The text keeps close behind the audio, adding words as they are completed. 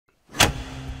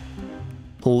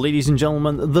Ladies and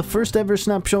gentlemen, the first ever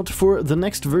snapshot for the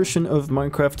next version of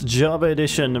Minecraft Java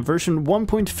Edition, version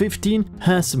 1.15,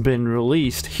 has been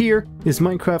released. Here is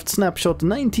Minecraft Snapshot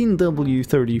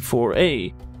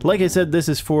 19w34a. Like I said, this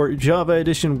is for Java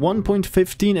Edition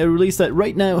 1.15, a release that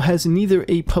right now has neither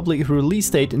a public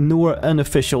release date nor an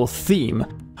official theme.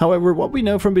 However, what we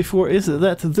know from before is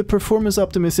that the performance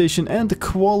optimization and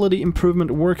quality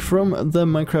improvement work from the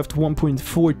Minecraft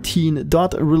 1.14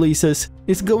 dot releases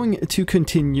is going to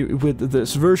continue with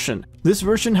this version. This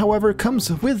version, however,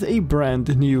 comes with a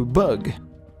brand new bug.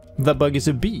 The bug is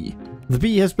a bee. The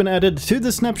bee has been added to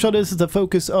the snapshot as the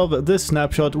focus of this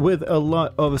snapshot with a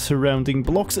lot of surrounding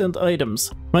blocks and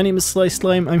items. My name is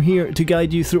slicedlime. I'm here to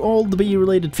guide you through all the bee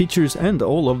related features and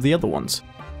all of the other ones.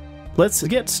 Let's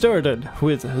get started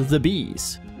with the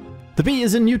bees. The bee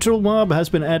is a neutral mob, has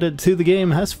been added to the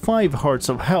game, has 5 hearts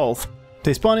of health.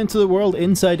 They spawn into the world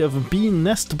inside of bee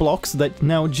nest blocks that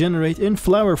now generate in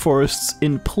flower forests,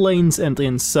 in plains and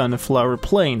in sunflower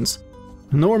plains.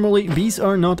 Normally bees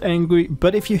are not angry,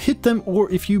 but if you hit them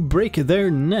or if you break their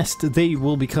nest, they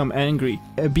will become angry.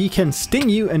 A bee can sting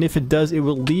you, and if it does, it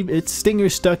will leave its stinger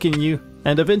stuck in you,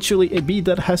 and eventually a bee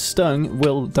that has stung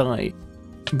will die.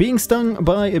 Being stung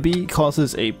by a bee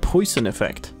causes a poison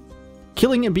effect.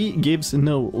 Killing a bee gives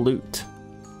no loot.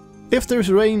 If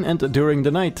there's rain and during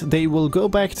the night, they will go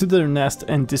back to their nest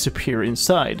and disappear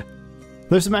inside.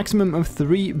 There's a maximum of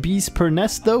 3 bees per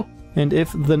nest though, and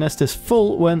if the nest is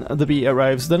full when the bee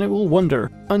arrives, then it will wander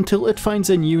until it finds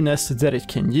a new nest that it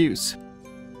can use.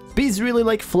 Bees really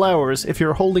like flowers. If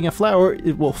you're holding a flower,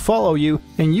 it will follow you,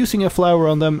 and using a flower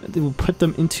on them, it will put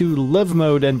them into love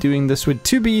mode, and doing this with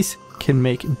 2 bees can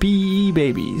make bee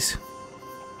babies.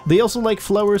 They also like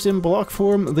flowers in block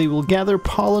form. They will gather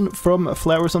pollen from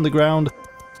flowers on the ground.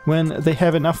 When they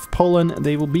have enough pollen,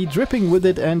 they will be dripping with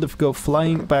it and go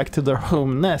flying back to their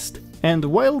home nest. And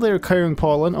while they're carrying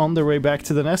pollen on their way back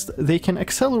to the nest, they can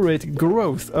accelerate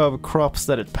growth of crops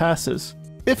that it passes.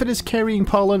 If it is carrying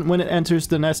pollen when it enters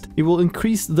the nest, it will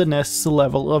increase the nest's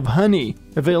level of honey.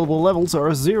 Available levels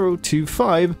are 0 to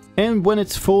 5, and when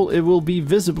it's full it will be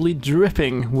visibly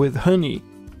dripping with honey.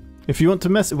 If you want to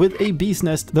mess with a bee's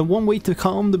nest, then one way to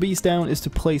calm the bees down is to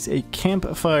place a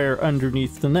campfire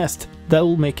underneath the nest. That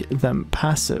will make them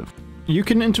passive. You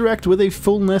can interact with a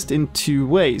full nest in 2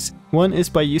 ways. One is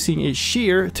by using a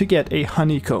shear to get a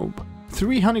honeycomb.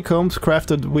 3 honeycombs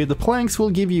crafted with planks will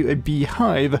give you a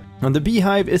beehive, and the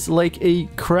beehive is like a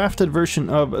crafted version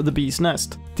of the bee's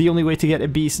nest. The only way to get a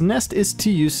bee's nest is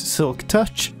to use silk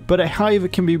touch, but a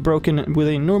hive can be broken with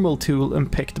a normal tool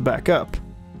and picked back up.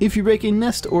 If you break a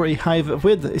nest or a hive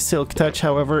with a silk touch,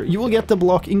 however, you will get the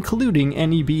block including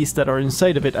any bees that are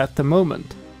inside of it at the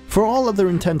moment. For all other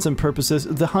intents and purposes,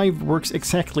 the hive works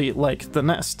exactly like the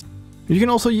nest. You can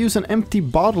also use an empty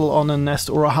bottle on a nest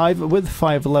or a hive with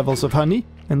 5 levels of honey,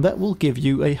 and that will give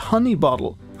you a honey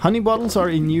bottle. Honey bottles are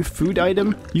a new food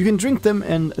item. You can drink them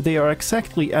and they are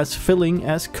exactly as filling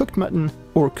as cooked mutton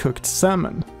or cooked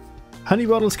salmon. Honey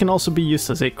bottles can also be used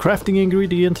as a crafting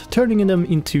ingredient, turning them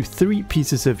into 3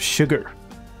 pieces of sugar.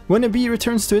 When a bee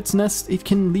returns to its nest, it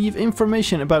can leave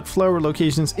information about flower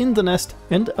locations in the nest,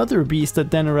 and other bees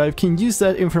that then arrive can use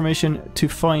that information to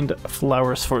find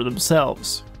flowers for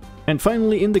themselves. And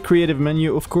finally, in the creative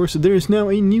menu, of course, there is now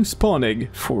a new spawn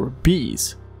egg for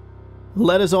bees.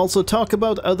 Let us also talk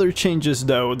about other changes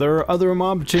though. There are other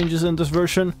mob changes in this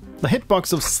version. The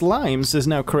hitbox of slimes is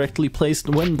now correctly placed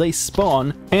when they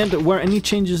spawn, and where any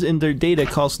changes in their data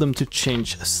cause them to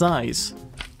change size.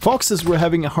 Foxes were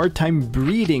having a hard time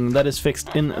breeding, that is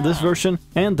fixed in this version,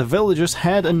 and the villagers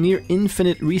had a near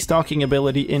infinite restocking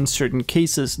ability in certain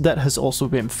cases, that has also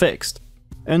been fixed.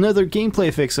 Another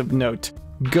gameplay fix of note.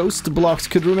 Ghost blocks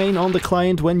could remain on the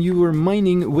client when you were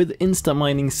mining with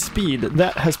insta-mining speed.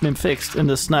 That has been fixed in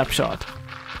the snapshot.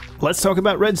 Let's talk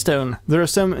about redstone. There are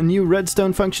some new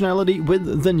redstone functionality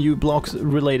with the new blocks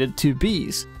related to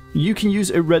bees. You can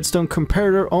use a redstone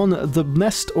comparator on the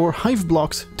nest or hive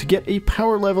blocks to get a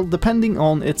power level depending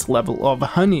on its level of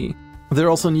honey. There are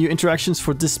also new interactions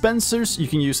for dispensers. You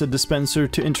can use a dispenser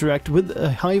to interact with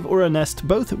a hive or a nest,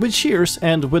 both with shears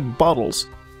and with bottles.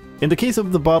 In the case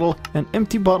of the bottle, an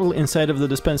empty bottle inside of the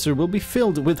dispenser will be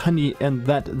filled with honey, and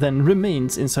that then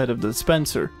remains inside of the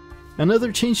dispenser.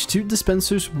 Another change to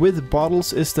dispensers with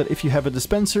bottles is that if you have a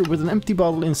dispenser with an empty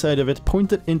bottle inside of it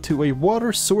pointed into a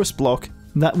water source block,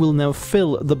 that will now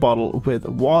fill the bottle with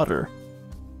water.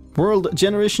 World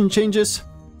generation changes.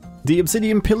 The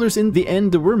obsidian pillars in the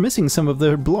end were missing some of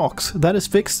their blocks. That is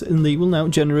fixed, and they will now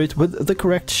generate with the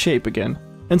correct shape again.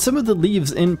 And some of the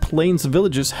leaves in plains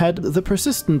villages had the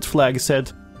persistent flag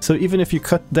set, so even if you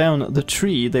cut down the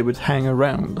tree, they would hang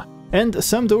around. And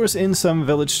some doors in some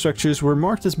village structures were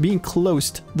marked as being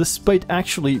closed, despite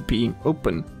actually being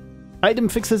open. Item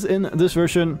fixes in this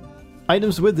version.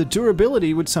 Items with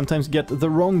durability would sometimes get the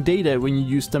wrong data when you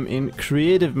use them in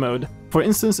creative mode. For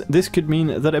instance, this could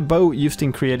mean that a bow used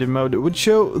in creative mode would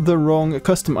show the wrong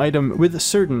custom item with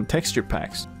certain texture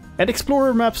packs. And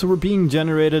explorer maps were being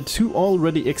generated to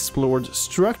already explored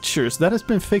structures. That has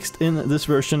been fixed in this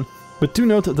version, but do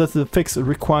note that the fix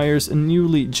requires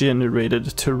newly generated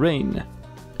terrain.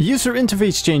 User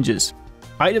interface changes.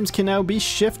 Items can now be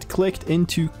shift-clicked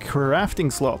into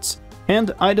crafting slots.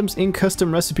 And items in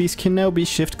custom recipes can now be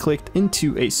shift-clicked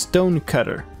into a stone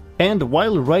cutter. And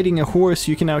while riding a horse,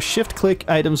 you can now shift-click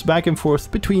items back and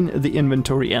forth between the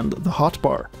inventory and the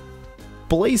hotbar.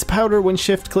 Blaze powder, when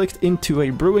shift-clicked into a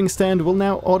brewing stand, will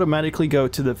now automatically go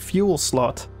to the fuel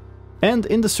slot. And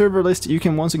in the server list, you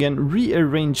can once again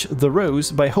rearrange the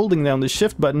rows by holding down the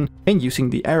shift button and using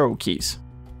the arrow keys.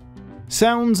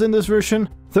 Sounds in this version.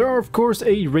 There are of course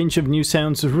a range of new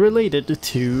sounds related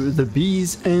to the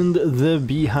bees and the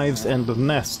beehives and the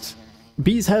nests.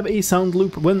 Bees have a sound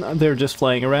loop when they're just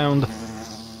flying around,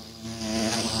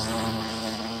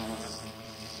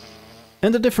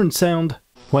 and a different sound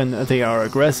when they are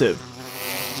aggressive.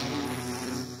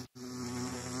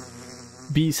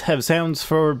 Bees have sounds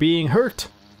for being hurt,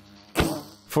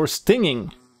 for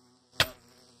stinging,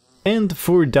 and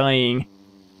for dying,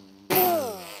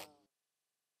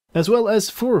 as well as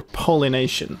for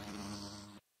pollination.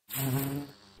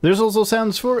 There's also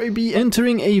sounds for a bee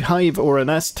entering a hive or a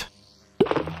nest,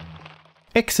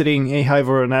 exiting a hive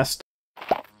or a nest,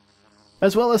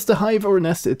 as well as the hive or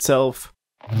nest itself,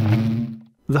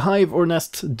 the hive or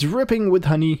nest dripping with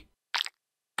honey,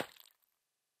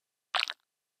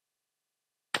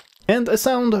 and a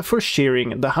sound for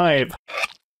sharing the hive.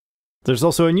 There's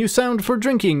also a new sound for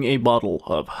drinking a bottle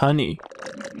of honey.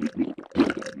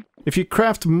 If you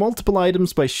craft multiple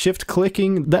items by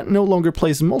shift-clicking, that no longer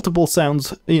plays multiple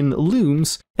sounds in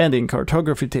looms and in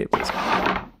cartography tables.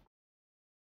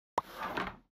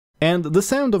 And the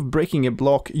sound of breaking a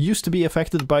block used to be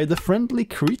affected by the friendly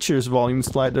creatures volume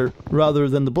slider rather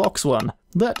than the blocks one.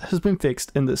 That has been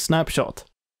fixed in this snapshot.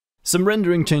 Some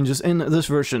rendering changes in this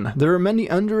version. There are many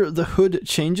under the hood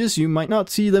changes. You might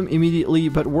not see them immediately,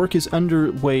 but work is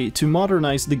underway to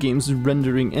modernize the game's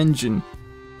rendering engine.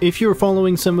 If you're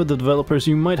following some of the developers,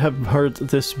 you might have heard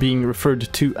this being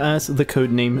referred to as the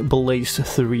codename Bzzz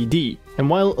 3D. And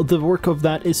while the work of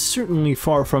that is certainly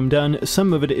far from done,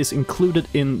 some of it is included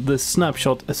in the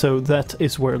snapshot, so that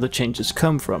is where the changes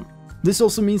come from. This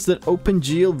also means that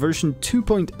OpenGL version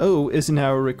 2.0 is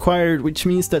now required, which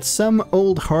means that some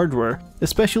old hardware,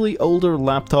 especially older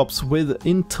laptops with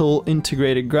Intel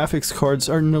integrated graphics cards,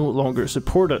 are no longer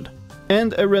supported.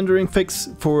 And a rendering fix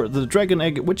for the dragon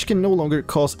egg, which can no longer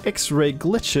cause X-ray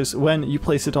glitches when you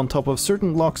place it on top of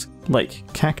certain blocks, like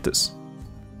cactus.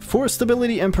 For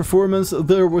stability and performance,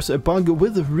 there was a bug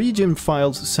with region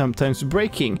files sometimes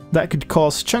breaking. That could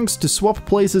cause chunks to swap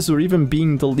places or even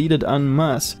being deleted en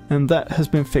masse, and that has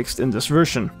been fixed in this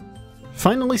version.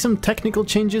 Finally, some technical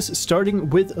changes, starting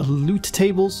with loot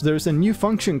tables. There's a new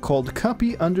function called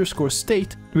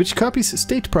copy_state, which copies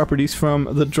state properties from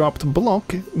the dropped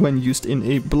block when used in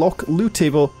a block loot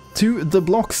table to the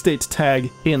block state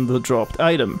tag in the dropped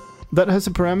item. That has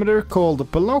a parameter called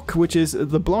block, which is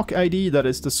the block ID, that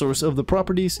is the source of the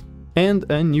properties, and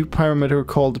a new parameter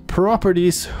called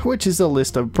properties, which is a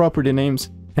list of property names,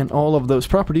 and all of those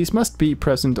properties must be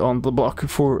present on the block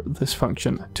for this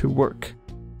function to work.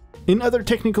 In other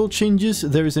technical changes,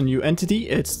 there is a new entity.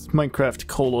 It's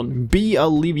Minecraft:B.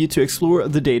 I'll leave you to explore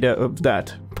the data of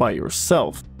that by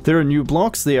yourself. There are new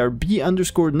blocks. They are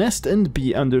B_nest and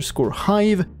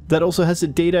B_hive. That also has a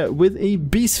data with a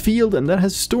bees field, and that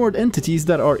has stored entities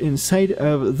that are inside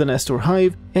of the nest or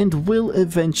hive and will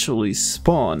eventually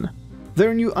spawn. There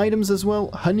are new items as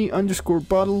well,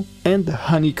 honey_bottle and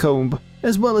honeycomb,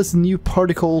 as well as new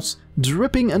particles,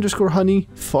 dripping_honey,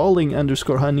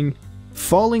 falling_honey,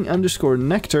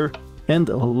 falling_nectar, and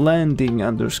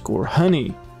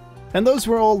landing_honey. And those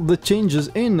were all the changes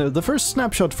in the first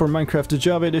snapshot for Minecraft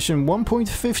Java Edition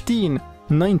 1.15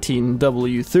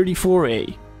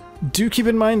 19w34a. Do keep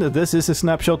in mind that this is a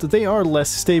snapshot, they are less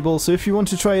stable, so if you want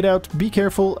to try it out, be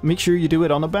careful, make sure you do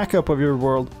it on a backup of your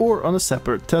world or on a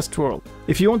separate test world.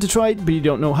 If you want to try it but you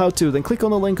don't know how to, then click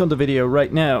on the link on the video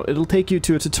right now. It'll take you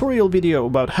to a tutorial video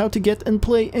about how to get and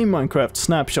play a Minecraft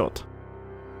snapshot.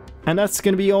 And that's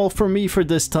gonna be all from me for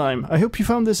this time. I hope you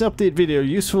found this update video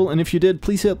useful, and if you did,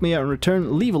 please help me out in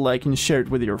return, leave a like and share it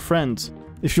with your friends.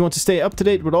 If you want to stay up to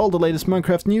date with all the latest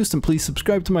Minecraft news, then please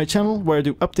subscribe to my channel, where I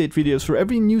do update videos for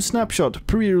every new snapshot,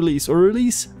 pre-release or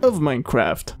release of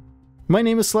Minecraft. My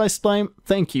name is slicedlime,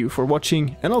 thank you for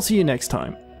watching, and I'll see you next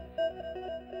time.